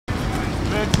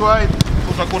French wide.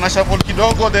 Kuna shuffle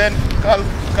kidogo, then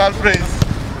Carl praise.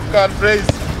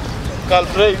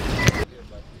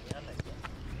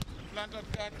 Planted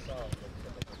cut.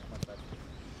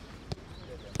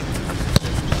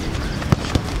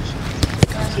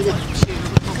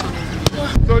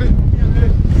 Sorry.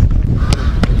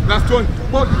 Last one.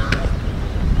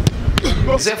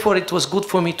 Therefore, it was good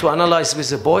for me to analyze with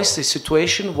the boys the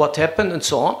situation, what happened, and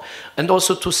so on, and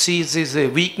also to see the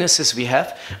weaknesses we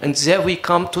have. And there we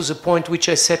come to the point which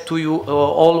I said to you,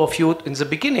 all of you in the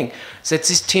beginning, that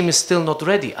this team is still not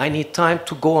ready. I need time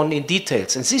to go on in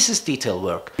details, and this is detail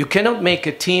work. You cannot make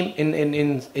a team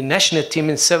in national team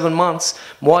in 7 months.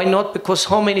 Why not? Because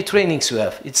how many trainings you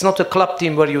have? It's not a club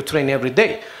team where you train every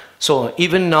day. So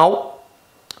even now,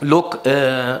 look.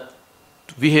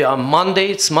 We are Monday,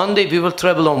 it's Monday, we will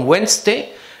travel on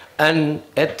Wednesday, and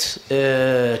at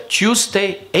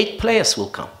Tuesday, 8 players will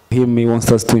come. He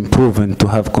wants us to improve and to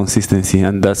have consistency,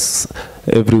 and that's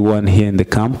everyone here in the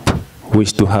camp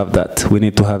wish to have that. We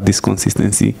need to have this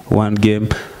consistency, one game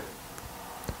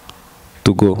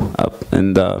to go up,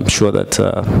 and I'm sure that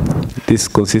this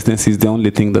consistency is the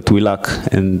only thing that we lack,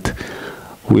 and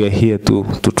we are here to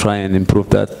try and improve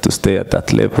that, to stay at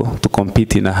that level, to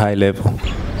compete in a high level.